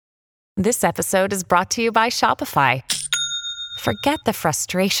This episode is brought to you by Shopify. Forget the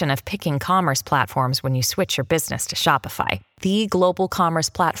frustration of picking commerce platforms when you switch your business to Shopify, the global commerce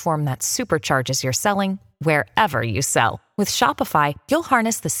platform that supercharges your selling wherever you sell. With Shopify, you'll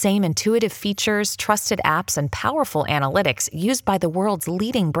harness the same intuitive features, trusted apps, and powerful analytics used by the world's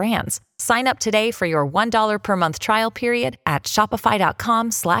leading brands. Sign up today for your $1 per month trial period at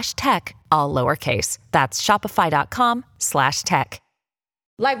shopify.com/tech, all lowercase. That's shopify.com/tech.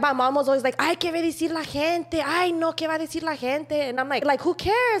 Like, my mom was always like, ay, ¿qué va a decir la gente? Ay, no, ¿qué va a decir la gente? And I'm like, who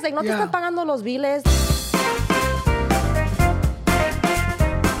cares? Like, no te están pagando los biles.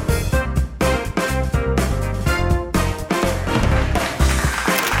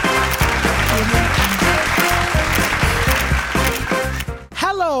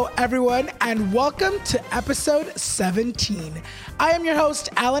 Hello, everyone, and welcome to episode 17. I am your host,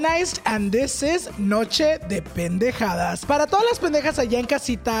 Alanized, and this is Noche de Pendejadas. Para todas las pendejas allá en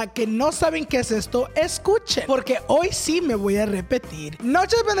casita que no saben qué es esto, escuchen, porque hoy sí me voy a repetir.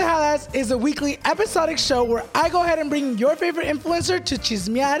 Noche de Pendejadas is a weekly episodic show where I go ahead and bring your favorite influencer to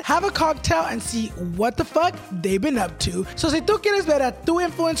chismear, have a cocktail, and see what the fuck they've been up to. So si tú quieres ver a tu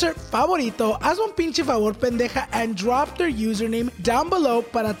influencer favorito, haz un pinche favor, pendeja, and drop their username down below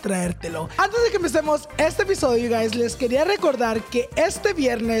para traértelo. Antes de que empecemos este episodio, you guys, les quería recordar que este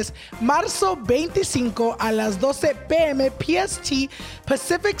viernes, marzo 25 a las 12 p.m. PST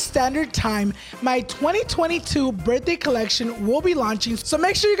Pacific Standard Time, my 2022 birthday collection will be launching. So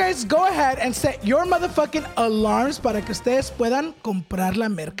make sure you guys go ahead and set your motherfucking alarms para que ustedes puedan comprar la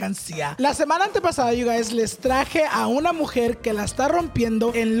mercancía. La semana antepasada, you guys, les traje a una mujer que la está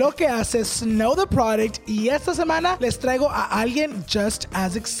rompiendo en lo que hace Snow the Product, y esta semana les traigo a alguien just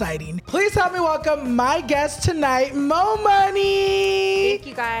as exciting. Please help me welcome my guest tonight, Moe Money. Thank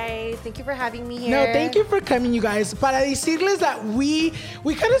you, guys. Thank you for having me here. No, thank you for coming, you guys. Para decirles that we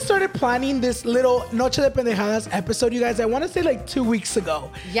kind of started planning this little Noche de Pendejadas episode, you guys, I want to say like 2 weeks ago.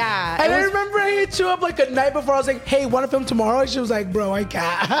 Yeah. And I remember I hit you up like a night before. I was like, hey, want to film tomorrow? And she was like, bro, I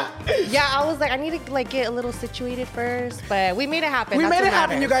can't. Yeah, I was like, I need to like get a little situated first, but we made it happen. We That's made what it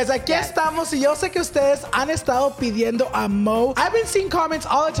happen, matters. you guys. Aquí estamos, y yo sé que ustedes han estado pidiendo a Moe. I've been seeing comments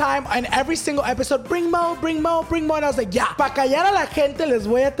all the time on every single episode, bring Moe, bring Moe, bring Moe. And I was like, yeah, para callar a la gente les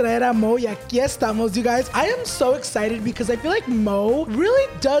voy a traer a Moe, y aquí estamos, you guys. I am so excited because I feel like Moe really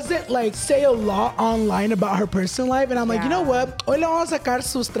doesn't like say a lot online about her personal life, and I'm like, you know what? Hoy le vamos a sacar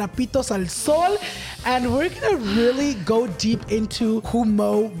sus trapitos al sol, and we're gonna really go deep into who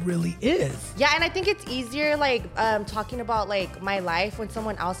Moe really is. Yeah, and I think it's easier like talking about like my life when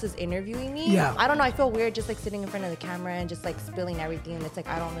someone else is interviewing me. Yeah. I don't know, I feel weird just like sitting in front of the camera and just like spilling everything, and it's like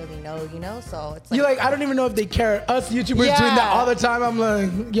I don't really know, you know? So it's like, You're like, I don't even know if they care. Us YouTubers doing that all the time. I'm like,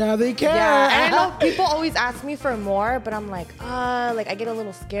 yeah, they care. yeah. And I know people always ask me for more, but I'm like I get a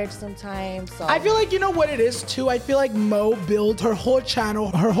little scared sometimes. So I feel like, you know what it is too? I feel like Moe built her whole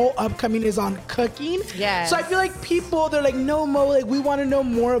channel, her whole upcoming is on cooking. Yes. So I feel like people, they're like, no, Moe, like we want to know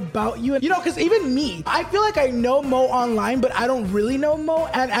more about you. And, you know, because even me, I feel like I know Moe online, but I don't really know Moe.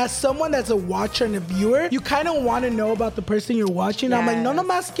 And as someone that's a watcher and a viewer, you kind of want to know about the person you're watching. I'm like, no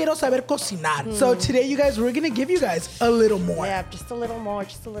nomás quiero saber cocinar. So today, you guys, we're going to give you guys a little more. yeah, just a little more,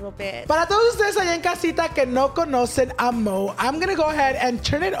 just a little bit. Para todos ustedes allá en casita que no conocen a Moe, I'm gonna go ahead and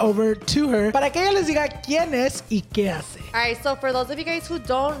turn it over to her para que ella les diga quién es y qué hace. All right, so for those of you guys who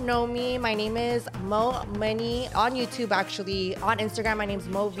don't know me, my name is Moe Money on YouTube, actually. On Instagram, my name's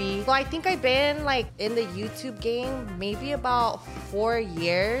MoV. So I think I've been like in the YouTube game maybe about 4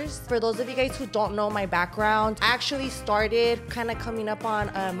 years. For those of you guys who don't know my background, I actually started kind of coming up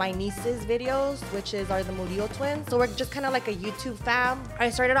on my niece's videos, which are the Murillo twins. So we're just kind of like a YouTube fam. I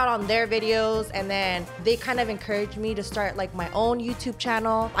started out on their videos, and then they kind of encouraged me to start like my own YouTube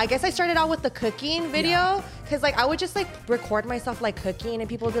channel. I guess I started out with the cooking video because like I would just like record myself like cooking, and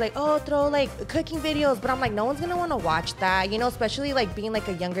people would be like, oh, throw like cooking videos, but I'm like, no one's gonna want to watch that, you know, especially like being like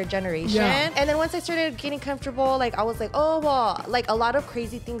a younger generation. Yeah. And then once I started getting comfortable, like I was like, oh well, like a lot of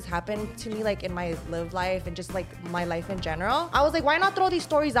crazy things happened to me like in my live life and just like my life in general. I was like, why not throw these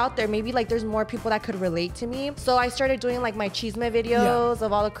stories out there? Maybe like there's more people that could relate to me. So I started doing like my chisme videos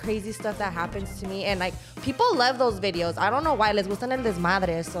of all the crazy stuff that happens to me, and like people love those videos. I don't know why, les gustan el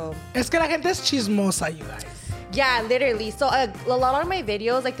desmadre. So Es que la gente es chismosa, you guys. yeah, literally. So a lot of my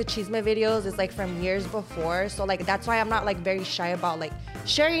videos, like the chisme videos, is like from years before. So like that's why I'm not like very shy about like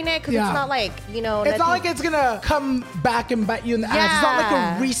sharing it because it's not like, you know. It's not like it's gonna come back and bite you in the ass. It's not like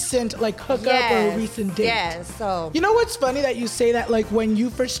a recent like hookup or a recent date. Yes, so. You know what's funny that you say that, like when you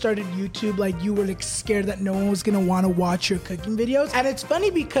first started YouTube, like you were like scared that no one was gonna want to watch your cooking videos. And it's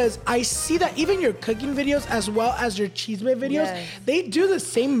funny because I see that even your cooking videos as well as your chisme videos, they do the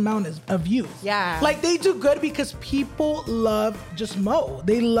same amount of views. Yeah. Like they do good because people love just Moe.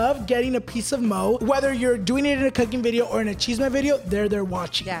 They love getting a piece of Moe. Whether you're doing it in a cooking video or in a chisme video, they're there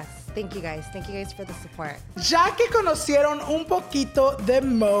watching. Yes. Thank you guys. Thank you guys for the support. Ya que conocieron un poquito de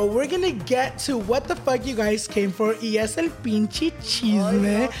Moe, we're gonna get to what the fuck you guys came for. Y es el pinche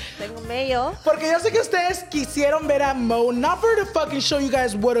chisme. Tengo medio. Porque yo sé que ustedes quisieron ver a Moe, not for to fucking show you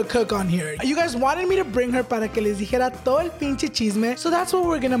guys what to cook on here. You guys wanted me to bring her para que les dijera todo el pinche chisme. So that's what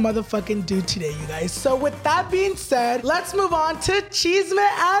we're gonna motherfucking do today, you guys. So with that being said, let's move on to chisme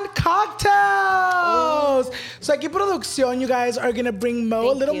and cocktails. So aquí producción, you guys are gonna bring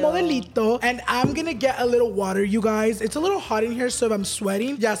Moe a little modelito. And I'm gonna get a little water, you guys. It's a little hot in here, so if I'm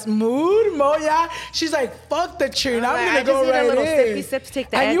sweating, just mood, Moe, yeah. She's like, fuck the tune. I'm gonna go right in. I just need a little sippy sip to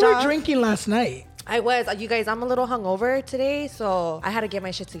take the edge off. And you were drinking last night. I was. You guys, I'm a little hungover today, so I had to get my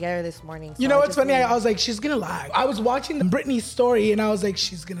shit together this morning. So you know what's funny? I was like, she's gonna lag. I was watching Britney's story and I was like,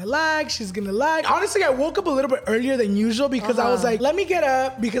 she's gonna lag, she's gonna lag. Honestly, I woke up a little bit earlier than usual because I was like, let me get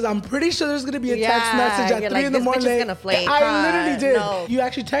up because I'm pretty sure there's gonna be a text message at 3 in the morning. This bitch is gonna flake, I literally did. No. You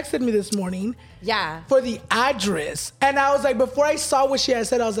actually texted me this morning. Yeah. For the address. And I was like, before I saw what she had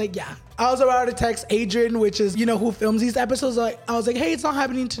said, I was like, yeah. I was about to text Adrian, which is, you know, who films these episodes. Like, I was like, hey, it's not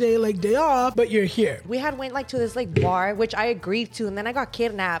happening today, like day off, but you're here. We had went like to this like bar, which I agreed to, and then I got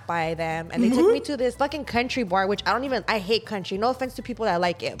kidnapped by them, and they took me to this fucking country bar, which I hate country. No offense to people that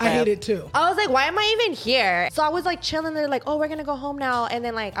like it. I hate it too. I was like, why am I even here? So I was like chilling. They're like, oh, we're gonna go home now, and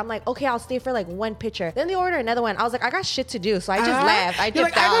then like I'm like, okay, I'll stay for like one picture. Then they order another one. I was like, I got shit to do, so I just left. I You're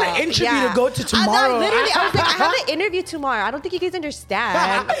like, I got an interview to go to tomorrow. I was like, I have an interview tomorrow. I don't think you guys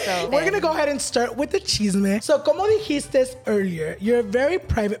understand. So we're gonna go ahead and start with the chisme. So, como dijiste earlier, you're a very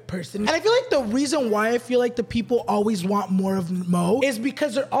private person. And I feel like the reason why I feel like the people always want more of Moe is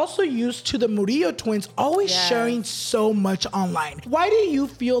because they're also used to the Murillo twins always sharing so much online. Why do you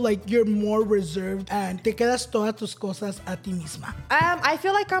feel like you're more reserved and te quedas todas tus cosas a ti misma? I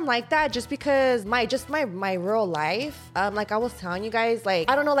feel like I'm like that just because my real life, like I was telling you guys, like,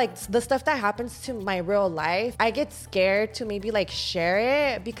 I don't know, like the stuff that happens to my real life, I get scared to maybe like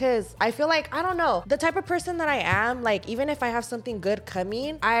share it because I feel like, I don't know, the type of person that I am, like even if I have something good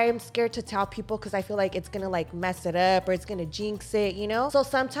coming, I'm scared to tell people because I feel like it's gonna like mess it up or it's gonna jinx it, you know? So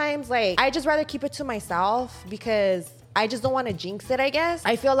sometimes like I just rather keep it to myself because I just don't want to jinx it, I guess.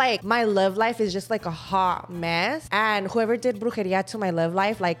 I feel like my love life is just like a hot mess. And whoever did brujeria to my love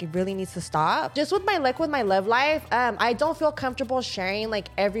life, like it really needs to stop. Just with my luck with my love life, I don't feel comfortable sharing like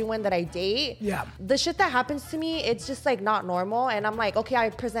everyone that I date. Yeah. The shit that happens to me, it's just like not normal. And I'm like, okay,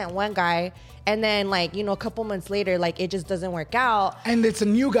 I present one guy. And then like, you know, a couple months later, like it just doesn't work out. And it's a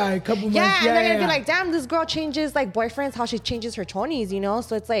new guy, a couple months. Yeah, and they're gonna be like, damn, this girl changes like boyfriends, how she changes her 20s, you know?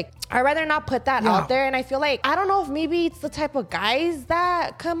 So it's like, I'd rather not put that out there. And I feel like, I don't know if maybe it's the type of guys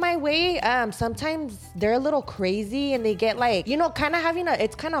that come my way. Sometimes they're a little crazy and they get like, you know, kind of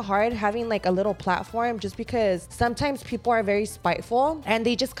it's kind of hard having like a little platform just because sometimes people are very spiteful and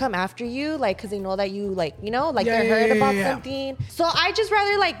they just come after you, like, cause they know that you like, you know, like they're heard about something. So I just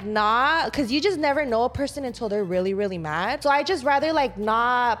rather like not, cause you just never know a person until they're really, really mad. So I just rather like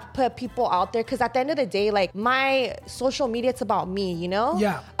not put people out there because at the end of the day, like my social media, it's about me, you know?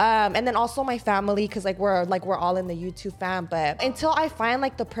 Yeah. And then also my family because like we're all in the YouTube fam. But until I find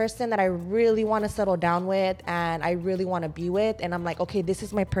like the person that I really want to settle down with and I really want to be with, and I'm like, okay, this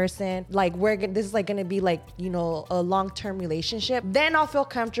is my person. Like this is like gonna be like, you know, a long-term relationship. Then I'll feel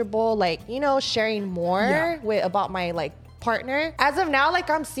comfortable like, you know, sharing more about my like partner. As of now, like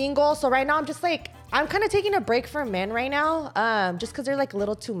I'm single, so right now I'm just like I'm kind of taking a break from men right now, just because they're like a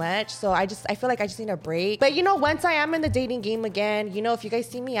little too much. So I feel like I just need a break. But you know, once I am in the dating game again, you know, if you guys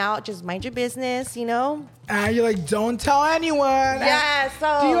see me out, just mind your business, you know? You're like, don't tell anyone. Yeah,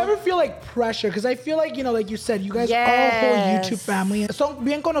 so. Do you ever feel like pressure? Because I feel like, you know, like you said, you guys are a whole YouTube family. Son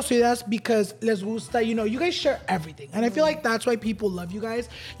bien conocidas because les gusta, you know, you guys share everything. And I feel like that's why people love you guys.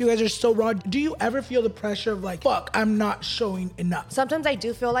 You guys are so raw. Do you ever feel the pressure of like, fuck, I'm not showing enough? Sometimes I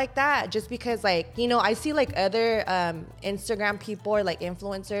do feel like that just because like, you know, I see like other Instagram people or like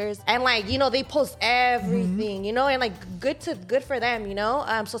influencers, and like, you know, they post everything, you know, and like good for them, you know.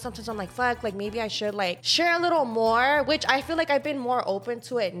 So sometimes I'm like, fuck, like maybe I should like share a little more, which I feel like I've been more open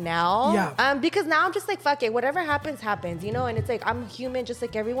to it now. Yeah. Because now I'm just like, fuck it, whatever happens, you know. And it's like, I'm human just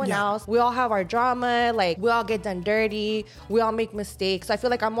like everyone else. We all have our drama, like we all get done dirty, we all make mistakes. So I feel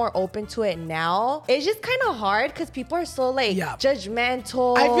like I'm more open to it now. It's just kind of hard because people are so like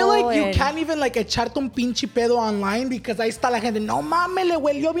judgmental. I feel like you can't even like echarte un pinche pedo online because ahí está la gente, no mames, le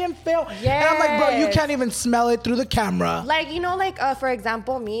huelió bien feo. Yes. And I'm like, bro, you can't even smell it through the camera. Like, you know, like for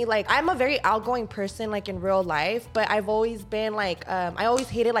example, me, like I'm a very outgoing person like in real life, but I've always been like, I always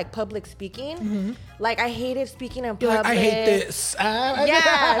hated like public speaking. Like I hated speaking in public. Like, I hate this.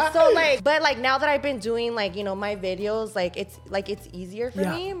 Yeah. So like, but like now that I've been doing like, you know, my videos, like it's easier for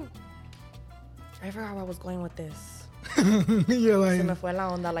me. I forgot where I was going with this. You're like, Se me fue la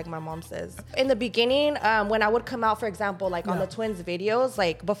onda, like my mom says. In the beginning, when I would come out, for example, like on the twins videos,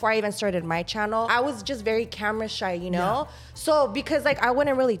 like before I even started my channel, I was just very camera shy, you know? So because like I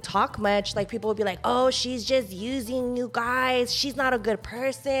wouldn't really talk much, like people would be like, oh, she's just using you guys, she's not a good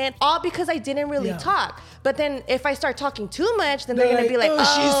person. All because I didn't really talk. But then if I start talking too much, then they're gonna be like,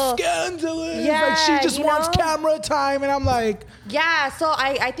 oh, she's scandalous. Yeah, like she just wants camera time. And I'm like, yeah, so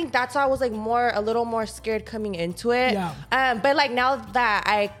I think that's why I was like a little more scared coming into it. Yeah. But like now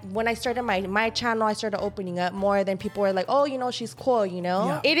that when I started my channel, I started opening up more. Then people were like, oh, you know, she's cool, you know?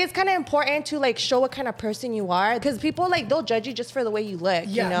 Yeah. It is kind of important to like show what kind of person you are, because people like, they'll judge you just for the way you look,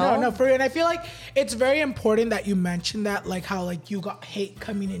 you know? No, for real. And I feel like it's very important that you mentioned that, like how like you got hate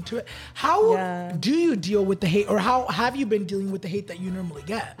coming into it. How do you deal with the hate, or how have you been dealing with the hate that you normally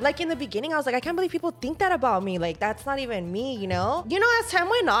get? Like in the beginning, I was like, I can't believe people think that about me. Like that's not even me, you know? You know, as time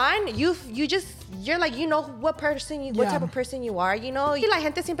went on, you're like, you know what type of person you are, you know? Y la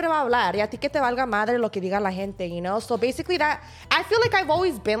gente siempre va a hablar, y a ti que te valga madre lo que diga la gente, you know? So basically that, I feel like I've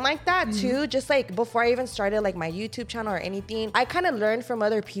always been like that too, just like before I even started like my YouTube channel or anything. I kind of learned from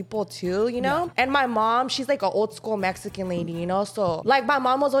other people too, you know? And my mom, she's like an old school Mexican lady, you know? So like my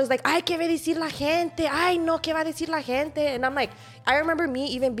mom was always like, ay, ¿qué va a decir la gente? Ay, no, ¿qué va a decir la gente? And I'm like, I remember me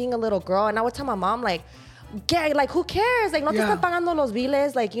even being a little girl, and I would tell my mom like, like who cares? Like no te están pagando los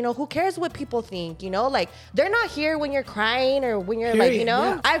biles. Like, you know, who cares what people think? You know, like they're not here when you're crying or when you're like, you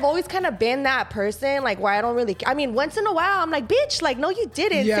know. I've always kind of been that person, like where I don't really. I mean, once in a while, I'm like, bitch, like no, you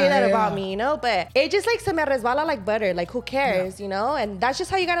didn't say that about me, you know. But it just like se me resbala like butter. Like who cares, you know? And that's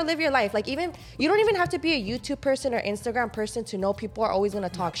just how you gotta live your life. Like even you don't even have to be a YouTube person or Instagram person to know people are always gonna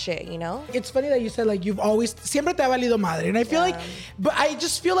talk shit, you know. It's funny that you said like you've always siempre te ha valido madre, and I feel like, but I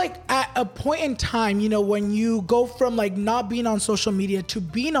just feel like at a point in time, you know, when you go from like not being on social media to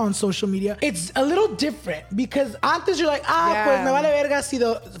being on social media, it's a little different, because antes you're like, pues me vale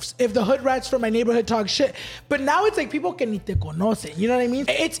verga if the hood rats from my neighborhood talk shit. But now it's like people que ni te conocen, you know what I mean?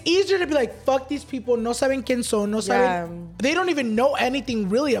 It's easier to be like, fuck these people, no saben quién son, no saben, they don't even know anything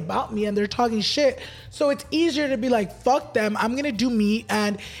really about me and they're talking shit. So it's easier to be like, fuck them, I'm gonna do me,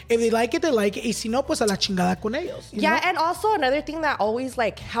 and if they like it, they like it, y si no, pues a la chingada con ellos. You know? And also another thing that always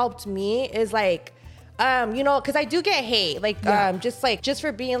like helped me is like, you know, because I do get hate, like, just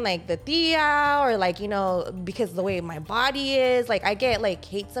for being like the tia, or like, you know, because of the way my body is, like I get like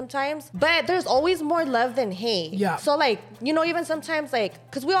hate sometimes, but there's always more love than hate. Yeah. So like, you know, even sometimes like,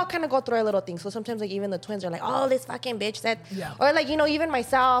 because we all kind of go through our little things. So sometimes like even the twins are like, oh, this fucking bitch said, or like, you know, even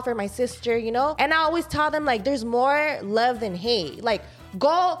myself or my sister, you know, and I always tell them like, there's more love than hate. Like,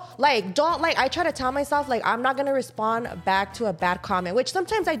 go, like, don't, like, I try to tell myself, like, I'm not gonna respond back to a bad comment, which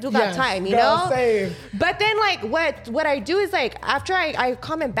sometimes I do got time, you know? Same. But then, like, what I do is, like, after I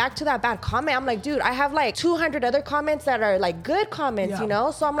comment back to that bad comment, I'm like, dude, I have, like, 200 other comments that are, like, good comments, you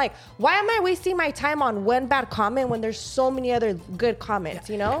know? So I'm like, why am I wasting my time on one bad comment when there's so many other good comments,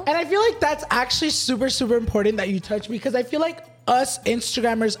 you know? And I feel like that's actually super, super important that you touch, because I feel like us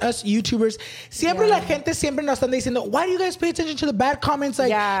Instagrammers, us YouTubers, siempre la gente siempre nos están diciendo, why do you guys pay attention to the bad comments?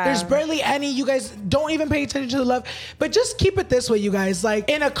 Like, there's barely any. You guys don't even pay attention to the love. But just keep it this way, you guys. Like,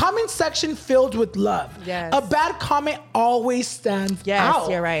 in a comment section filled with love, a bad comment always stands out. Yes,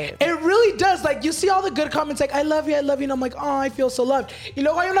 you're right. It really does. Like, you see all the good comments, like, I love you, and I'm like, oh, I feel so loved. Y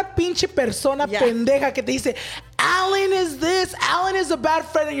luego hay una pinche persona pendeja que te dice, Alan is this, Alan is a bad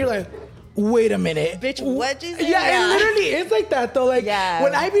friend, and you're like, wait a minute, bitch, what you say? Yeah, it literally is like that though. Like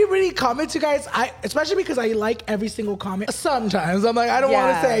when I be reading comments, you guys, especially because I like every single comment. Sometimes I'm like, I don't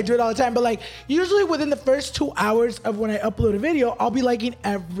want to say I do it all the time, but like usually within the first 2 hours of when I upload a video, I'll be liking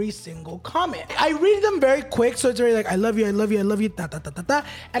every single comment. I read them very quick, so it's very like, I love you, ta ta ta ta ta.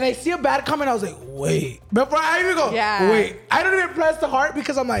 And I see a bad comment, I was like, wait. Before I even go, wait. I don't even press the heart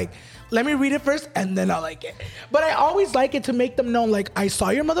because I'm like, let me read it first and then I'll like it. But I always like it to make them know, like, I saw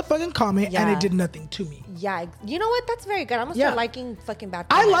your motherfucking comment and it did nothing to me. Yeah, you know what? That's very good. I'm gonna start liking fucking bad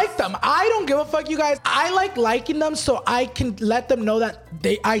comments. comments. I like them. I don't give a fuck, you guys. I like liking them so I can let them know that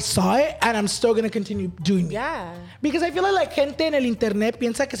I saw it and I'm still gonna continue doing it. Yeah. Because I feel like gente en el internet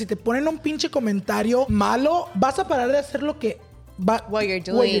piensa que si te ponen un pinche comentario malo, vas a parar de hacer lo que what you're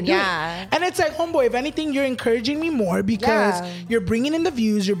doing. Yeah. And it's like, homeboy, if anything, you're encouraging me more because you're bringing in the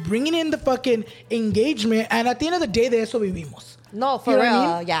views, you're bringing in the fucking engagement, and at the end of the day, de eso vivimos. No, for real,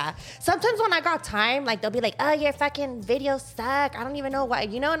 I mean? Yeah. Sometimes when I got time, like, they'll be like, oh, your fucking videos suck. I don't even know why,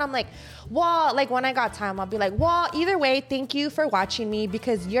 you know? And I'm like, well, like, when I got time, I'll be like, well, either way, thank you for watching me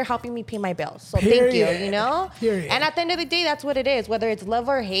because you're helping me pay my bills. So thank you, you know? Period. And at the end of the day, that's what it is. Whether it's love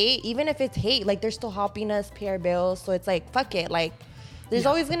or hate, even if it's hate, like, they're still helping us pay our bills. So it's like, fuck it. Like, there's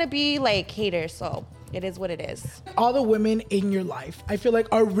always going to be, like, haters. So it is what it is. All the women in your life, I feel like,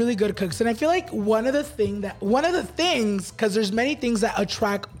 are really good cooks. And I feel like one of the things, because there's many things that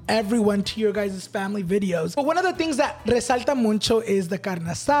attract everyone to your guys' family videos. But one of the things that resalta mucho is the carne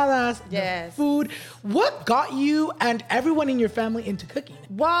asadas, the food. What got you and everyone in your family into cooking?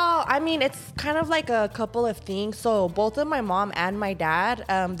 Well, I mean, it's kind of like a couple of things. So both of my mom and my dad,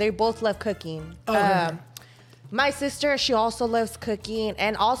 they both love cooking. My sister, she also loves cooking.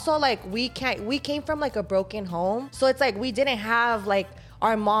 And also, like, we came from, like, a broken home. So it's like we didn't have, like,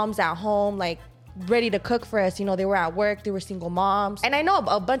 our moms at home, like, ready to cook for us. You know, they were at work. They were single moms. And I know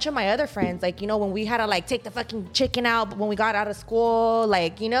a bunch of my other friends, like, you know, when we had to, like, take the fucking chicken out when we got out of school,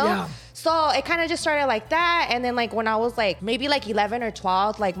 like, you know? Yeah. So it kind of just started like that. And then, like, when I was, like, maybe, like, 11 or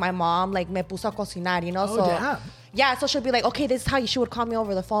 12, like, my mom, like, me puso a cocinar, you know? Oh, damn. Yeah, so she'll be like, okay, this is how she would call me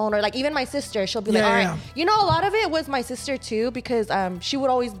over the phone. Or like even my sister, she'll be like, all right. You know, a lot of it was my sister too, because she would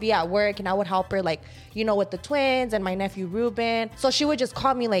always be at work and I would help her, like, you know, with the twins and my nephew Ruben. So she would just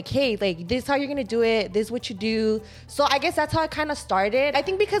call me like, hey, like, this is how you're going to do it. This is what you do. So I guess that's how it kind of started. I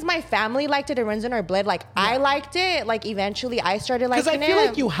think because my family liked it, it runs in our blood. Like, I liked it. Like, eventually I started liking it. Because I feel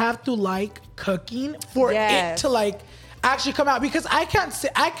like you have to like cooking for it to, like, actually come out. Because I can't say,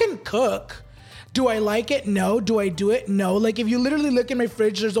 I can cook. Do I like it? No. Do I do it? No. Like, if you literally look in my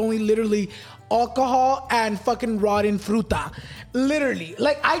fridge, there's only literally alcohol and fucking rotten fruta. Literally.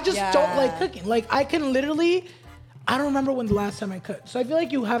 Like, I just don't like cooking. Like, I can literally, I don't remember when the last time I cooked. So I feel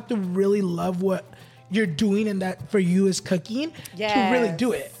like you have to really love what you're doing, and that for you is cooking to really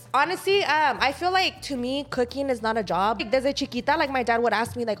do it. Honestly, I feel like to me, cooking is not a job. Like, desde chiquita, like, my dad would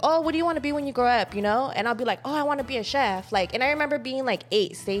ask me, like, oh, what do you want to be when you grow up, you know? And I'll be like, oh, I want to be a chef. Like, and I remember being like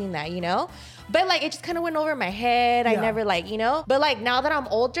 8 saying that, you know? But like, it just kind of went over my head. I never, like, you know? But like, now that I'm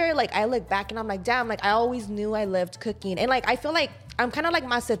older, like, I look back and I'm like, damn, like, I always knew I loved cooking. And like, I feel like I'm kind of like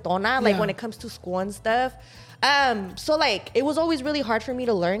macetona, like when it comes to school and stuff. So like, it was always really hard for me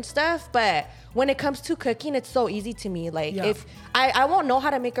to learn stuff, but when it comes to cooking, it's so easy to me. Like, if I won't know how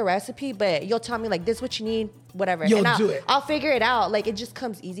to make a recipe, but you'll tell me like, this is what you need, whatever. You'll do it. I'll figure it out. Like, it just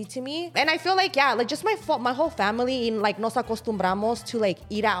comes easy to me. And I feel like, like just my whole family, like, nos acostumbramos to like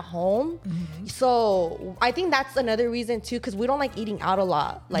eat at home. Mm-hmm. So I think that's another reason too, because we don't like eating out a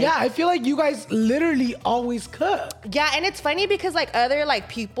lot. Like, I feel like you guys literally always cook. Yeah, and it's funny because like other like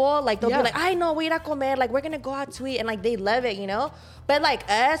people, like they'll be like, ay, no, voy a ir a comer. Like, we're gonna go out to eat, and like they love it, you know? But like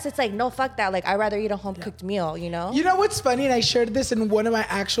us, it's like, no, fuck that. Like, I'd rather eat a home-cooked meal, you know? You know what's funny? And I shared this in one of my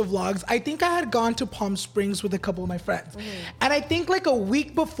actual vlogs. I think I had gone to Palm Springs with a couple of my friends. Mm-hmm. And I think like a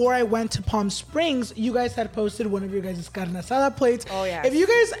week before I went to Palm Springs, you guys had posted one of your guys' carne asada plates. Oh, yeah. If you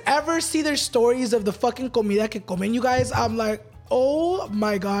guys ever see their stories of the fucking comida que comen you guys, I'm like, oh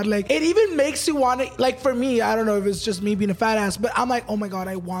my God. Like, it even makes you want to, like, for me, I don't know if it's just me being a fat ass, but I'm like, oh my God,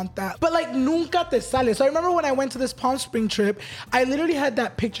 I want that. But like, nunca te sale. So I remember when I went to this Palm Spring trip, I literally had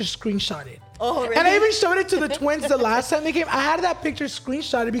that picture screenshotted. Oh, really? And I even showed it to the twins the last time they came. I had that picture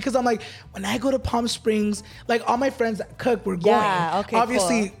screenshotted because I'm like, when I go to Palm Springs, like, all my friends that cook were going. Yeah, okay,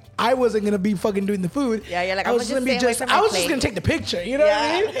 obviously, cool. I wasn't gonna be fucking doing the food. Yeah, you're like, I was just gonna take the picture. You know what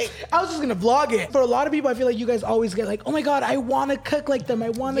I mean? I was just gonna vlog it. For a lot of people, I feel like you guys always get like, oh my God, I want to cook like them. I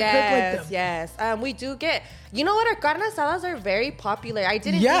want to cook like them. Yes, we do get. You know what? Our carne asadas are very popular. I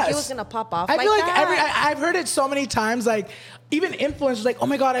didn't think it was gonna pop off. I feel like I've heard it so many times. Like, even influencers, like, oh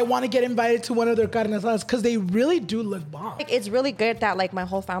my God, I want to get invited to one of their carne asadas because they really do look bomb. Like, it's really good that like my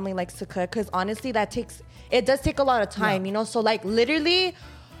whole family likes to cook, because honestly, it does take a lot of time. You know, so like literally.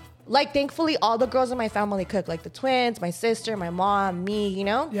 Like, thankfully, all the girls in my family cook. Like, the twins, my sister, my mom, me, you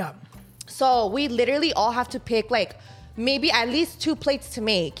know? Yeah. So we literally all have to pick, like, maybe at least 2 plates to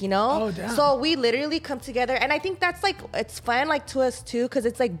make, you know? Oh, damn. So we literally come together, and I think that's like, it's fun like to us too, because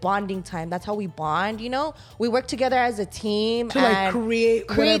it's like bonding time. That's how we bond, you know? We work together as a team to like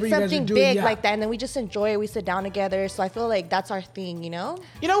create something big like that, and then we just enjoy it. We sit down together. So I feel like that's our thing, you know?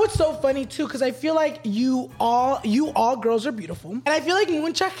 You know what's so funny too? Because I feel like you all girls are beautiful. And I feel like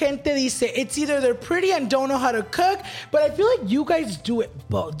mucha gente dice it's either they're pretty and don't know how to cook, but I feel like you guys do it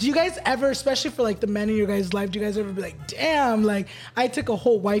both. Do you guys ever, especially for like the men in your guys' life, do you guys ever be like, damn, like I took a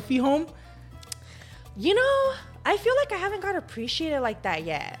whole wifey home? You know, I feel like I haven't got appreciated like that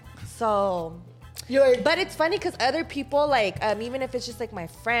yet. So You're like, but it's funny because other people, like, even if it's just like my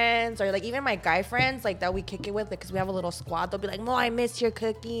friends or like even my guy friends, like that we kick it with, like, because we have a little squad, they'll be like, Mo, I miss your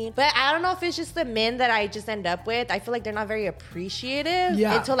cooking. But I don't know if it's just the men that I just end up with. I feel like they're not very appreciative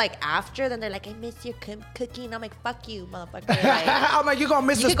until like after. Then they're like, I miss your cooking. I'm like, fuck you, motherfucker. Like, I'm like, you're gonna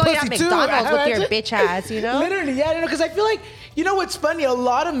miss this pussy too. You pussy could go eat at McDonald's too. with your bitch ass, you know? Literally, yeah, because I feel like, you know what's funny? A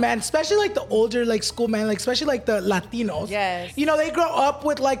lot of men, especially like the older like school men, like especially like the Latinos, yes, you know, they grow up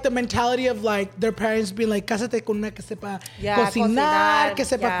with like the mentality of like their parents being like, cásate con una que sepa cocinar, que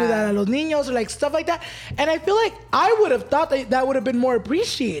sepa cuidar a los niños, or like stuff like that. And I feel like I would have thought that would have been more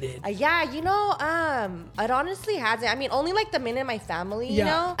appreciated. Yeah, you know, it honestly hasn't. I mean, only like the men in my family, you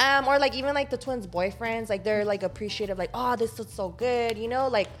know, or like even like the twins' boyfriends, like they're like appreciative, like, oh, this is so good, you know,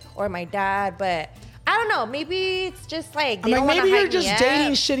 like, or my dad, but I don't know. Maybe it's just like they don't maybe you're just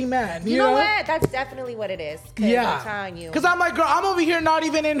dating up. shitty men. You know what? That's definitely what it is. Yeah, I'm telling you. Because I'm like, girl, I'm over here not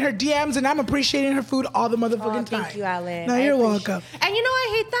even in her DMs, and I'm appreciating her food all the motherfucking time. Thank you, Alan. No, you're welcome. And you know,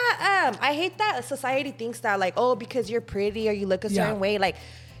 I hate that. I hate that society thinks that like, oh, because you're pretty or you look a certain way, like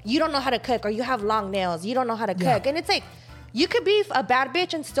you don't know how to cook, or you have long nails, you don't know how to cook, and it's like, you could be a bad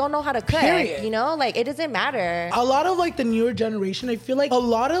bitch and still know how to cook. Period. You know, like it doesn't matter. A lot of like the newer generation, I feel like a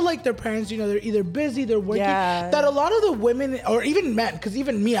lot of like their parents, you know, they're either busy, they're working. Yeah. That a lot of the women or even men, because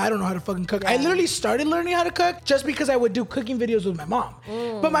even me, I don't know how to fucking cook. Yeah. I literally started learning how to cook just because I would do cooking videos with my mom.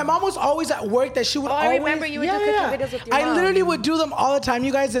 But my mom was always at work that she would always. I remember you would do cooking videos with your mom. I literally would do them all the time,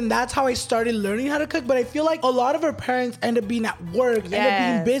 you guys, and that's how I started learning how to cook. But I feel like a lot of our parents end up being at work, end up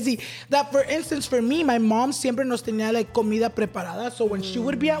being busy. That for instance, for me, my mom siempre nos tenía like comida preparada. So when she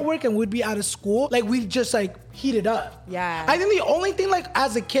would be at work and we'd be out of school, like we'd just like heat it up. Yeah. I think the only thing like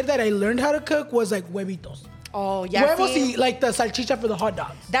as a kid that I learned how to cook was like huevitos. Oh, yeah. Huevos y like the salchicha for the hot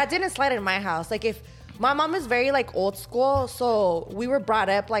dogs. That didn't slide in my house. Like if my mom is very like old school, so we were brought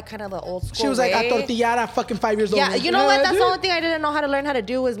up like kind of the old school. She was like a tortillera, fucking 5 years old. Yeah, you know what? That's the only thing I didn't know how to learn how to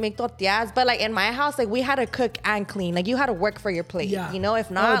do was make tortillas. But like in my house, like we had to cook and clean. Like you had to work for your plate. Yeah. You know, if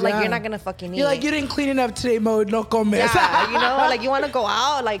not, like you're not gonna fucking eat. You're like, you didn't clean enough today, Mo. No comes. Yeah, you know, like you want to go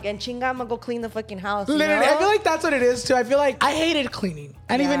out, like and chinga, I'm gonna go clean the fucking house. Literally, you know? I feel like that's what it is too. I feel like I hated cleaning.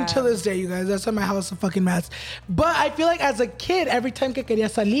 And even to this day, you guys, that's why my house is a fucking mess. But I feel like as a kid, every time que quería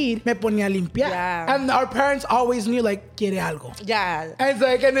salir, me ponía a limpiar. Yeah. And our parents always knew, like, quiere algo. Yeah. And it's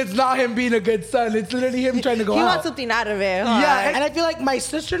like, and it's not him being a good son. It's literally him trying to go out. He wants something out of it, huh? Yeah. And I feel like my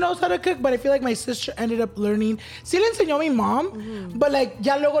sister knows how to cook, but I feel like my sister ended up learning. Sí le enseñó a mi mom, but like,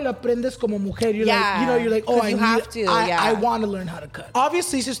 ya luego lo aprendes como mujer. You're like, you know, you're like, oh, I want to learn how to cook.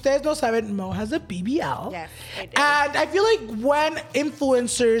 Obviously, si ustedes no saben, Mo has a BBL. Yes, I do. And I feel like when influencers,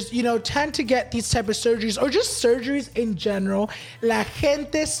 you know, tend to get these type of surgeries or just surgeries in general, la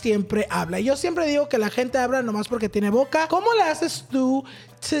gente siempre habla. Yo siempre digo que la gente habla nomás porque tiene boca. ¿Cómo le haces tú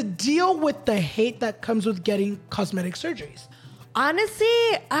to deal with the hate that comes with getting cosmetic surgeries? Honestly,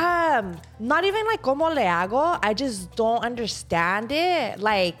 not even like como le hago. I just don't understand it.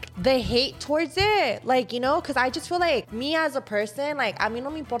 Like the hate towards it. Like, you know, because I just feel like me as a person, like, a mí no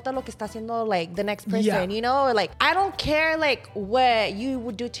me importa lo que está haciendo like the next person, you know? Or, like, I don't care like what you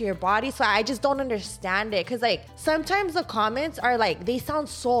would do to your body. So I just don't understand it. Because like sometimes the comments are like, they sound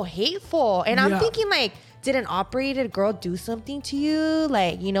so hateful. And I'm thinking like, did an operated girl do something to you?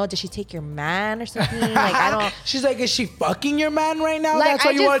 Like, you know, did she take your man or something? Like, I don't. She's like, is she fucking your man right now? Like, that's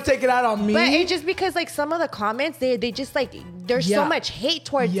why you want to take it out on me? But it's just because, like, some of the comments, they just, like, there's so much hate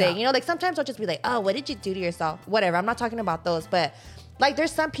towards it. You know, like, sometimes I'll just be like, oh, what did you do to yourself? Whatever. I'm not talking about those. But, like,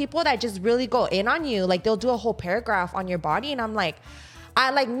 there's some people that just really go in on you. Like, they'll do a whole paragraph on your body. And I'm like,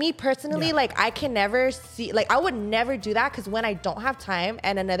 me personally, like, I can never see, like, I would never do that because when I don't have time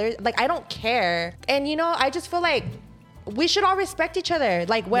and another, like, I don't care. And, you know, I just feel like we should all respect each other.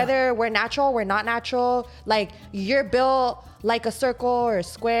 Like, whether we're natural, we're not natural. Like, you're built like a circle or a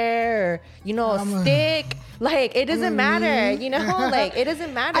square or, you know, a stick. Like, it doesn't matter, you know? Like, it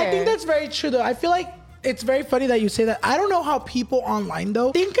doesn't matter. I think that's very true, though. I feel like it's very funny that you say that. I don't know how people online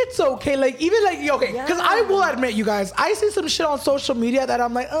though think it's okay. Like even like okay, because I will admit, you guys, I see some shit on social media that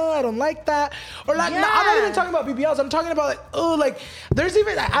I'm like, oh, I don't like that, or like, I'm not even talking about BBLs. I'm talking about like, oh, like there's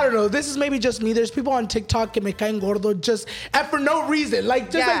even I don't know. This is maybe just me. There's people on TikTok que me caen gordo just and for no reason.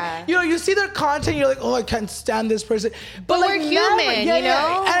 Like just like you see their content, you're like, oh, I can't stand this person. But like, we're human, you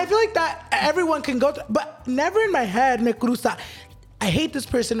know. And I feel like that everyone can go through, but never in my head me cruza, I hate this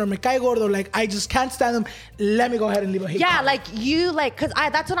person or me cae gordo, like I just can't stand them. Let me go ahead and leave a hate comment. Like you like, cause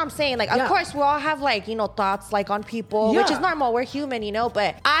that's what I'm saying. Like, of course we all have like, you know, thoughts like on people, which is normal. We're human, you know,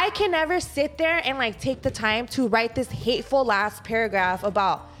 but I can never sit there and like take the time to write this hateful last paragraph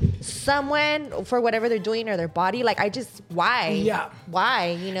about someone for whatever they're doing or their body. Like I just, why?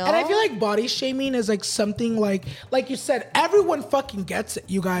 Why, you know? And I feel like body shaming is like something like you said, everyone fucking gets it,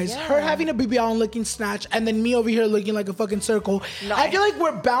 you guys. Her having a BBL and looking snatched and then me over here looking like a fucking circle. I feel like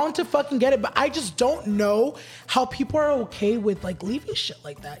we're bound to fucking get it, but I just don't know how people are okay with like leaving shit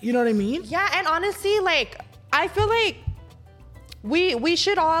like that. You know what I mean? Yeah, and honestly, like I feel like we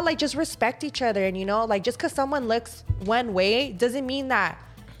should all like just respect each other, and you know, like just because someone looks one way doesn't mean that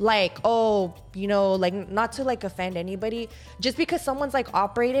like, oh, you know, like not to like offend anybody, just because someone's like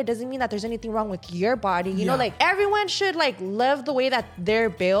operated doesn't mean that there's anything wrong with your body, you know. Like everyone should like live the way that they're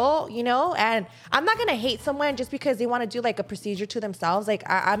built, you know. And I'm not gonna hate someone just because they want to do like a procedure to themselves. Like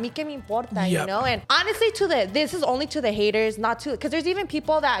a mí que me importa, you know. And honestly, this is only to the haters, not to, because there's even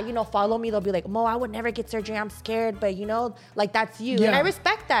people that, you know, follow me, they'll be like, Mo, I would never get surgery, I'm scared, but you know, like that's you. And I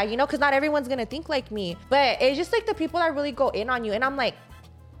respect that, you know, because not everyone's gonna think like me. But it's just like the people that really go in on you, and I'm like,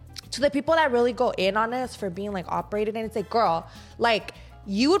 to the people that really go in on us for being like operated, and it's like, girl, like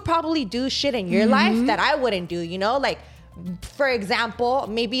you would probably do shit in your life that I wouldn't do, you know. Like for example,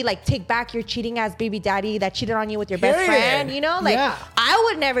 maybe like take back your cheating ass baby daddy that cheated on you with your best friend, you know. Like I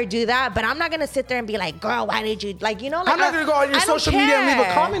would never do that, but I'm not gonna sit there and be like, girl, why did you, like, you know, like I'm not gonna go on your social media and leave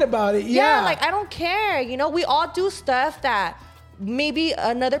a comment about it. Like I don't care, you know. We all do stuff that maybe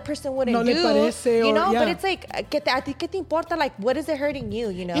another person wouldn't do, you know, but it's like, a ti que te importa? Like, what is it hurting you,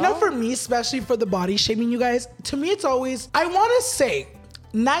 you know? You know, for me, especially for the body shaming, you guys, to me, it's always, I want to say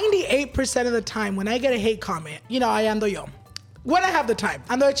 98% of the time when I get a hate comment, you know, I ando yo. When I have the time,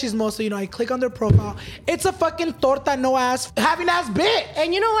 ando de chismoso, you know, I click on their profile. It's a fucking torta, no ass, having ass bitch.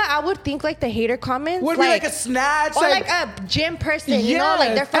 And you know what? I would think like the hater comments would be like a snatch. Or like a gym person, you know?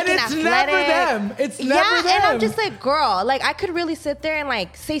 Like they're fucking athletic. And it's never them. And I'm just like, girl, like I could really sit there and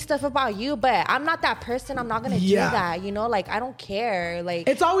like say stuff about you, but I'm not that person. I'm not gonna do that, you know? Like I don't care. Like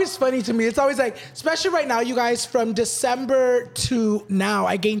it's always funny to me. It's always like, especially right now, you guys, from December to now,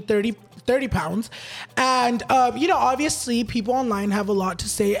 I gained 30 pounds. And, you know, obviously people online have a lot to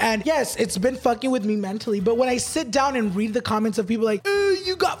say. And yes, it's been fucking with me mentally. But when I sit down and read the comments of people like,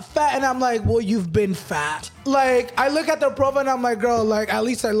 you got fat. And I'm like, well, you've been fat. Like, I look at their profile and I'm like, girl, like, at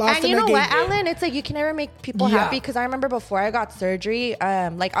least I lost. And you know what, Alan? It's like, you can never make people happy. Because I remember before I got surgery,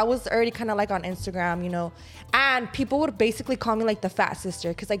 like, I was already kind of like on Instagram, you know. And people would basically call me like the fat sister.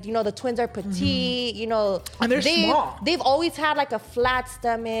 Because, like, you know, the twins are petite, you know. And they're small. They've always had like a flat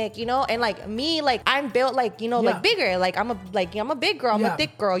stomach, you know. And like me, like, I'm built like, you know, like bigger. Like, I'm a big girl. I'm a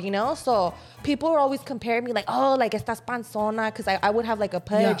thick girl, you know. So people were always comparing me like, oh, like, estás panzona. Because I would have like a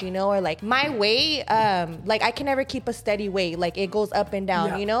pudge, you know. Or like my weight, like, I can never keep a steady weight. Like, it goes up and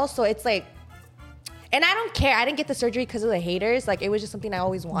down, you know. So it's like, and I don't care. I didn't get the surgery because of the haters. Like, it was just something I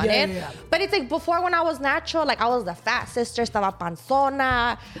always wanted. But it's like, before when I was natural, like, I was the fat sister, estaba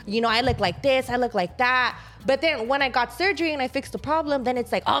panzona. You know, I look like this, I look like that. But then when I got surgery and I fixed the problem, then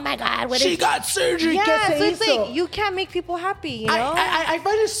it's like, oh my God, she got surgery. Yeah, so it's like, you can't make people happy, you know? I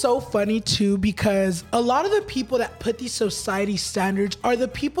find it so funny too, because a lot of the people that put these society standards are the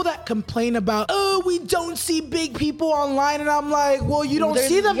people that complain about, oh, we don't see big people online. And I'm like, well, you don't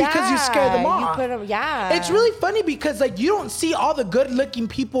see them because you scare them off. It's really funny because like, you don't see all the good looking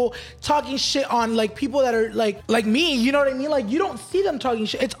people talking shit on like people that are like me, you know what I mean? Like, you don't see them talking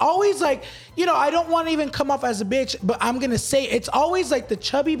shit. It's always like, you know, I don't want to even come off as a bitch, but I'm gonna say it's always like the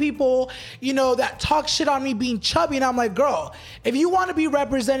chubby people, you know, that talk shit on me being chubby. And I'm like, girl, if you want to be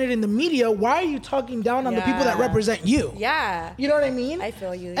represented in the media, why are you talking down on the people that represent you? You know what I mean? I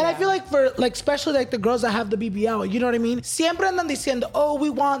feel you. And I feel like for like, especially like the girls that have the BBL, you know what I mean? Siempre andan diciendo, oh, we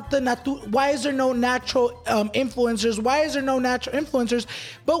want the why is there no natural influencers? Why is there no natural influencers?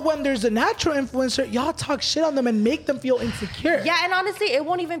 But when there's a natural influencer, y'all talk shit on them and make them feel insecure. Yeah, and honestly, it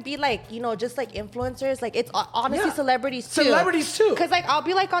won't even be like, you know, just like influencers. Like, it's honestly celebrities too. Celebrities too. Because like I'll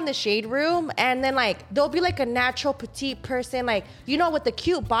be like on the shade room, and then like there'll be like a natural petite person, like with the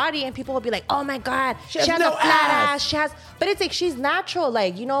cute body, and people will be like, oh my god, she has no a flat ass. She has, but it's like she's natural,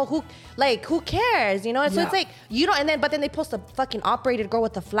 like who cares, And so it's like but then they post a fucking operated girl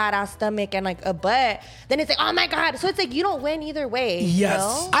with a flat ass stomach and like a butt. Then it's like, oh my god. So it's like you don't win either way.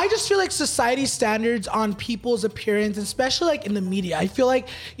 Yes. I just feel like society standards on people's appearance, especially like in the media. I feel like,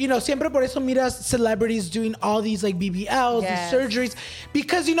 siempre por eso miras celebrities doing all these like BBLs and surgeries,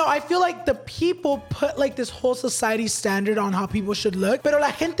 because, I feel like the people put like this whole society standard on how people should look, pero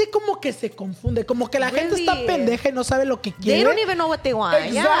la gente como que se confunde, como que la gente está pendeja y no sabe lo que quiere. They don't even know what they want.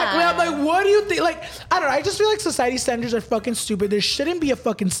 Exactly. Yeah. I'm like, what do you think? Like, I don't know. I just feel like society standards are fucking stupid. There shouldn't be a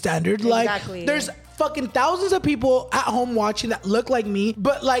fucking standard. Exactly. Like, there's fucking thousands of people at home watching that look like me,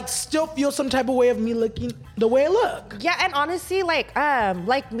 but like still feel some type of way of me looking the way I look. Yeah, and honestly, like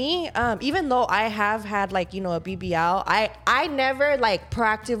me, even though I have had like, a BBL, I never like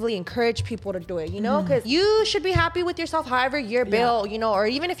proactively encourage people to do it, because you should be happy with yourself however you're built, or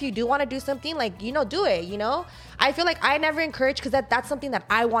even if you do want to do something, like, do it, I feel like I never encourage, because that's something that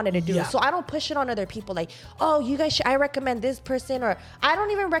I wanted to do. Yeah. So I don't push it on other people like, oh, you guys I recommend this person, or I don't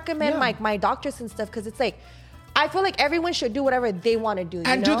even recommend my doctors and stuff, because it's like, I feel like everyone should do whatever they want to do.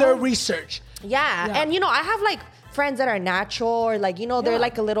 And do their research. Yeah. And, I have like friends that are natural, or like, they're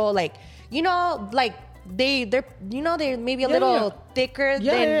like a little like, like they're maybe a little thicker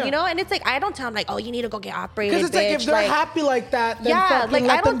than, and it's like, I don't tell them like, oh, you need to go get operated. Because it's like, if they're happy like that, then fucking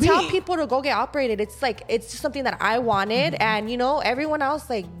I don't tell people to go get operated. It's like, it's just something that I wanted. And, everyone else,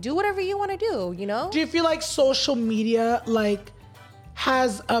 like, do whatever you want to do, Do you feel like social media, like,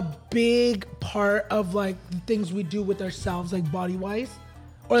 has a big part of like the things we do with ourselves, like body wise,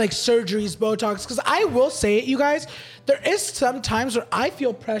 or like surgeries, Botox? Because I will say it, you guys, there is some times where I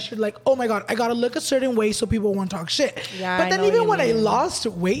feel pressured, like, oh my god, I gotta look a certain way so people won't talk shit. Yeah, but then even when I lost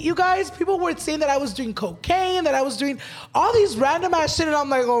weight, you guys, people were saying that I was doing cocaine, that I was doing all these random ass shit, and I'm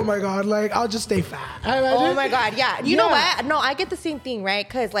like, oh my god, like, I'll just stay fat. Oh my god, yeah. You know what? No, I get the same thing, right?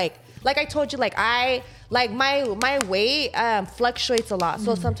 Because like I told you, like my weight fluctuates a lot.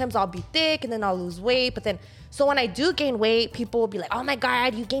 So sometimes I'll be thick and then I'll lose weight. But then, so when I do gain weight, people will be like, oh my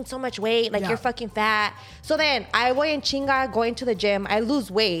god, you gained so much weight. Like, you're fucking fat. So then I voy en chinga going to the gym. I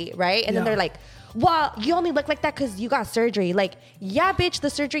lose weight, right? And then they're like, well, you only look like that because you got surgery. Like, yeah, bitch, the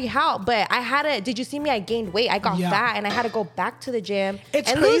surgery helped, but did you see me? I gained weight. I got fat, and I had to go back to the gym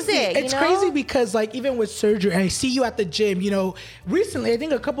and lose it. It's crazy because, like, even with surgery, I see you at the gym, recently, I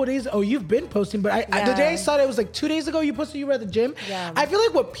think a couple of days, you've been posting, but the day I saw it was like 2 days ago, you posted you were at the gym. Yeah. I feel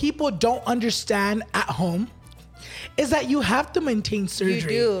like what people don't understand at home is that you have to maintain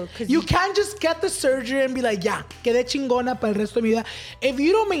surgery. You do. You can't just get the surgery and be like, yeah, quedé chingona para el resto de mi vida. If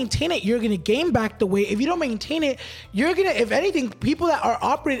you don't maintain it, you're going to gain back the weight. If you don't maintain it, you're going to, if anything, people that are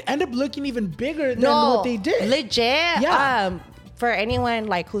operated end up looking even bigger than what they did. Legit. Yeah. For anyone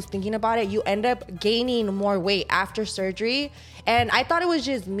like who's thinking about it, you end up gaining more weight after surgery. And I thought it was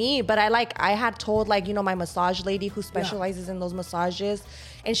just me, but I had told like, my massage lady who specializes in those massages,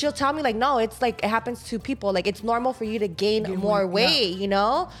 and she'll tell me like, no, it's like, it happens to people. Like, it's normal for you to gain more weight,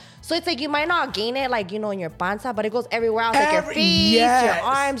 So it's like, you might not gain it like, in your panza, but it goes everywhere else, like your feet, your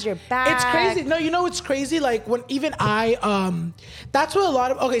arms, your back. It's crazy. No, it's crazy. Like, when even that's what a lot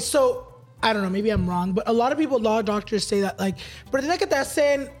of, okay, so I don't know, maybe I'm wrong, but a lot of people, a lot of doctors say that like, pero tiene que te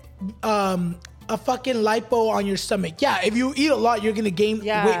hacen a fucking lipo on your stomach. Yeah, if you eat a lot, you're gonna gain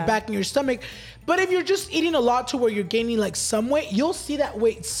weight back in your stomach. But if you're just eating a lot to where you're gaining like some weight, you'll see that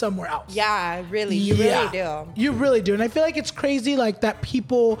weight somewhere else. Yeah, really. You really do. You really do. And I feel like it's crazy like that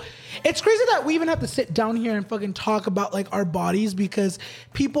it's crazy that we even have to sit down here and fucking talk about like our bodies, because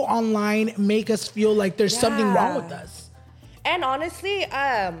people online make us feel like there's something wrong with us. And honestly,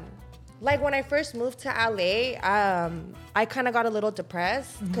 like when I first moved to LA, I kind of got a little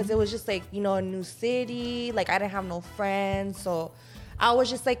depressed because it was just like, a new city. Like, I didn't have no friends. So I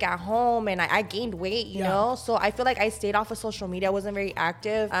was just like at home, and I gained weight, you know? So I feel like I stayed off of social media. I wasn't very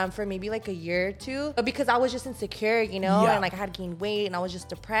active for maybe like a year or two, but because I was just insecure, and like I had gained weight and I was just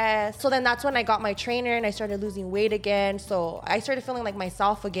depressed. So then that's when I got my trainer and I started losing weight again. So I started feeling like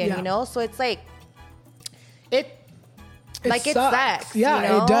myself again, So it's like, it sucks.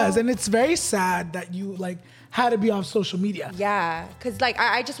 Yeah, it does. And it's very sad that you like had to be off social media. Yeah, because like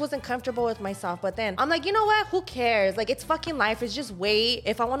I just wasn't comfortable with myself. But then I'm like, you know what? Who cares? Like, it's fucking life. It's just weight.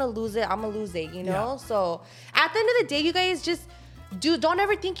 If I want to lose it, I'm going to lose it, So at the end of the day, you guys, just don't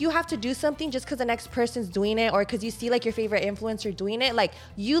ever think you have to do something just because the next person's doing it or because you see like your favorite influencer doing it. Like,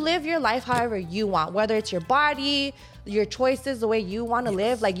 you live your life however you want, whether it's your body, your choices, the way you want to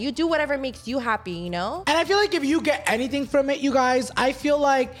live. Like, you do whatever makes you happy, you know? And I feel like if you get anything from it, you guys, I feel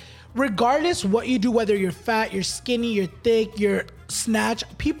like regardless what you do, whether you're fat, you're skinny, you're thick, you're snatch,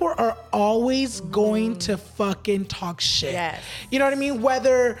 people are always going to fucking talk shit. Yes. You know what I mean?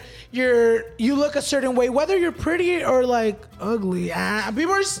 Whether you look a certain way, whether you're pretty or like ugly,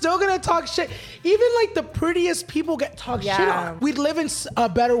 people are still gonna talk shit. Even like the prettiest people get talked shit on. We'd live in a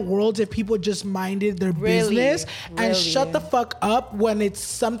better world if people just minded their business and shut the fuck up when it's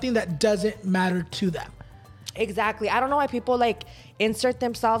something that doesn't matter to them. Exactly. I don't know why people like insert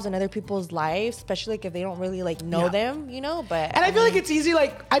themselves in other people's lives, especially like if they don't really like know them, you know. But I feel like it's easy.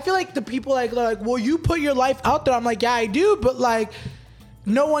 Like, I feel like the people like, they're like, well, you put your life out there. I'm like, yeah, I do, but like,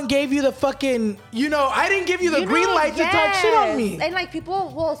 no one gave you the fucking, you know, I didn't give you the green light to talk shit on me. And like,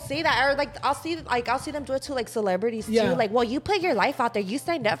 people will say that, or like I'll see them do it to like celebrities too. Like, well, you put your life out there, you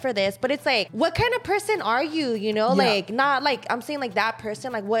signed up for this, but it's like, what kind of person are you? You know, like, not like, I'm saying like that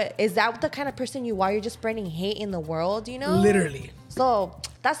person, like, what is that the kind of person you are? You're just spreading hate in the world, you know? Literally. So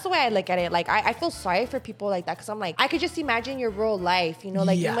that's the way I look at it. Like, I feel sorry for people like that, because I'm like, I could just imagine your real life, you know,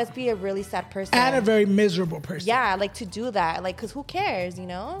 like, you must be a really sad person. And a very miserable person. Yeah, like, to do that, like, because who cares, you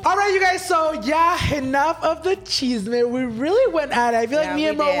know? All right, you guys, so yeah, enough of the cheese, man. We really went at it. I feel like me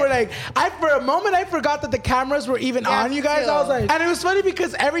and Mo were like, for a moment, I forgot that the cameras were even on, you guys. I was like, and it was funny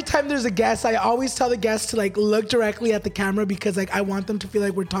because every time there's a guest, I always tell the guests to like look directly at the camera because like I want them to feel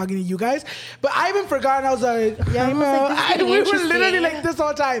like we're talking to you guys. But I even forgot, and I was like, yeah, Mo. We were literally like this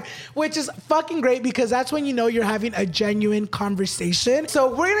all time, which is fucking great because that's when you know you're having a genuine conversation.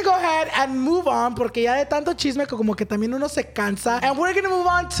 So we're gonna go ahead and move on porque ya de tanto chisme como que también uno se cansa, and we're gonna move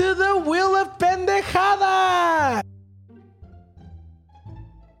on to the Wheel of Pendejada.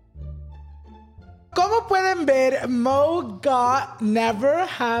 Como pueden ver, Mo got Never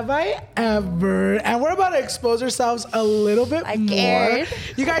Have I Ever. And we're about to expose ourselves a little bit more.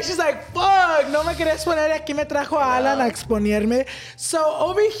 You guys, she's like, fuck, no me quería exponer. Aquí me trajo Alan a exponerme. So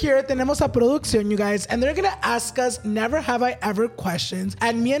over here, tenemos a producción, you guys. And they're going to ask us Never Have I Ever questions.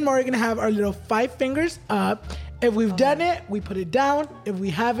 And me and Mo are going to have our little 5 fingers up. If we've done it, we put it down. If we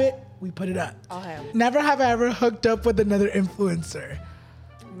have it, we put it up. Okay. Never have I ever hooked up with another influencer.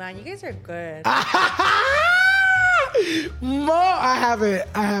 Man, you guys are good. Mo, I have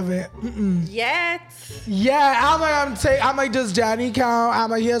it. Yet. Yeah, I'm like, does Danny count? I'm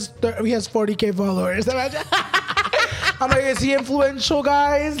like, he has 40K followers. I'm like, is he influential,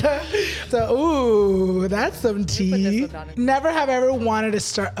 guys? So, ooh, that's some tea. Never have ever wanted to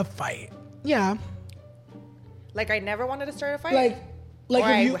start a fight. Yeah. Like, I never wanted to start a fight? Like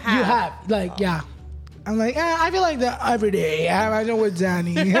if you have. Like, yeah. I'm like, I feel like that every day. I know with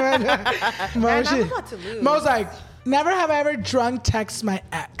Danny. Man, I'm about to lose. Mo's like, never have I ever drunk text my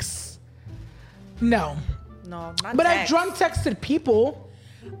ex. No, not but text. I drunk texted people.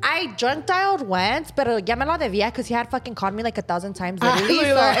 I drunk dialed once, pero ya me la debía because he had fucking called me like 1,000 times literally.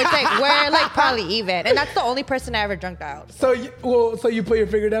 So it's like, we're like probably even. And that's the only person I ever drunk dialed. So you put your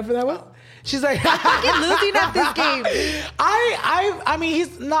finger down for that one? She's like, I'm fucking losing at this game. I mean,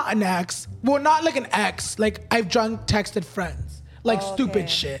 he's not an ex. Well, not like an ex. Like, I've drunk texted friends. Like, stupid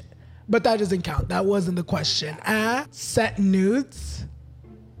shit. But that doesn't count. That wasn't the question. Set nudes.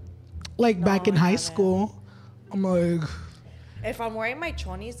 Like, back in high school. I'm like... If I'm wearing my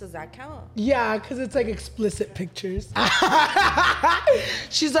chonies, does that count? Yeah, because it's like explicit pictures.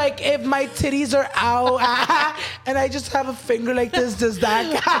 She's like, if my titties are out and I just have a finger like this, does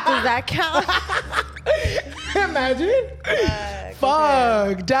that count? Does that count? Imagine.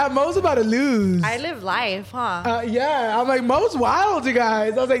 Fuck. Damn, Mo's about to lose. I live life, huh? Yeah. I'm like, Mo's wild, you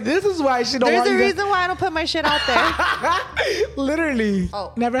guys. I was like, this is why she don't want There's a reason why I don't put my shit out there. Literally.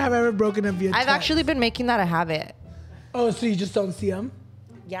 Oh. Never have I ever broken up via text. I've actually been making that a habit. Oh, so you just don't see them?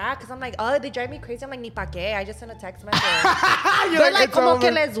 Yeah, because I'm like, oh, they drive me crazy. I'm like, ni pa qué. I just sent a text message. They're like como que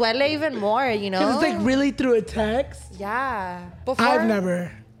les duele even more, you know? Because it's like really through a text? Yeah. Before, I've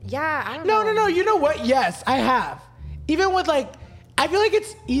never. Yeah, I don't know. No. You know what? Yes, I have. Even with like, I feel like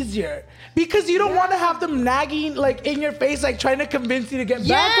it's easier because you don't want to have them nagging like in your face, like trying to convince you to get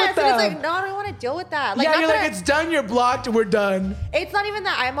back with them. It's like, no, I don't want to deal with that. Like, yeah, you're like, it's done, you're blocked, we're done. It's not even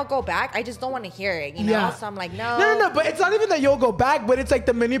that I'm gonna go back. I just don't want to hear it, you know? Yeah. So I'm like, no. No. But it's not even that you'll go back, but it's like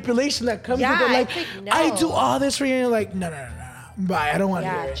the manipulation that comes with it. Like, no. I do all this for you, and you're like, no. Bye, I don't want to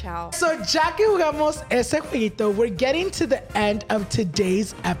hear Yeah, it. ciao. So, ya que jugamos ese jueguito, we're getting to the end of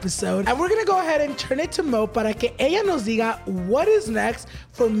today's episode. And we're going to go ahead and turn it to Mo para que ella nos diga what is next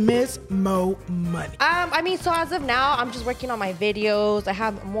for Miss Moe Money. I mean, so as of now, I'm just working on my videos. I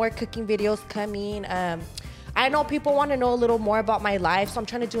have more cooking videos coming. I know people want to know a little more about my life, so I'm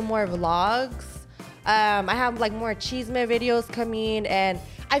trying to do more vlogs. I have like more achievement videos coming, and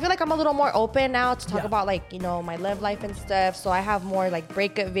I feel like I'm a little more open now to talk about like, you know, my love life and stuff. So I have more like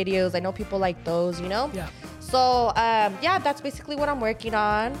breakup videos. I know people like those, you know? Yeah. So, yeah, that's basically what I'm working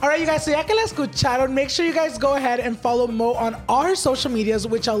on. All right, you guys, so ya que la escucharon, make sure you guys go ahead and follow Mo on all her social medias,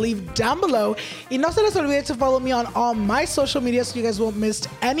 which I'll leave down below. Y no se les olvide to follow me on all my social media so you guys won't miss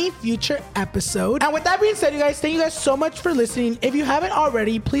any future episode. And with that being said, you guys, thank you guys so much for listening. If you haven't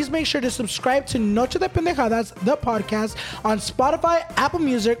already, please make sure to subscribe to Noche de Pendejadas, the podcast, on Spotify, Apple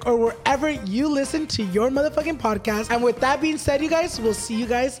Music, or wherever you listen to your motherfucking podcast. And with that being said, you guys, we'll see you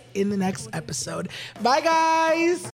guys in the next episode. Bye, guys.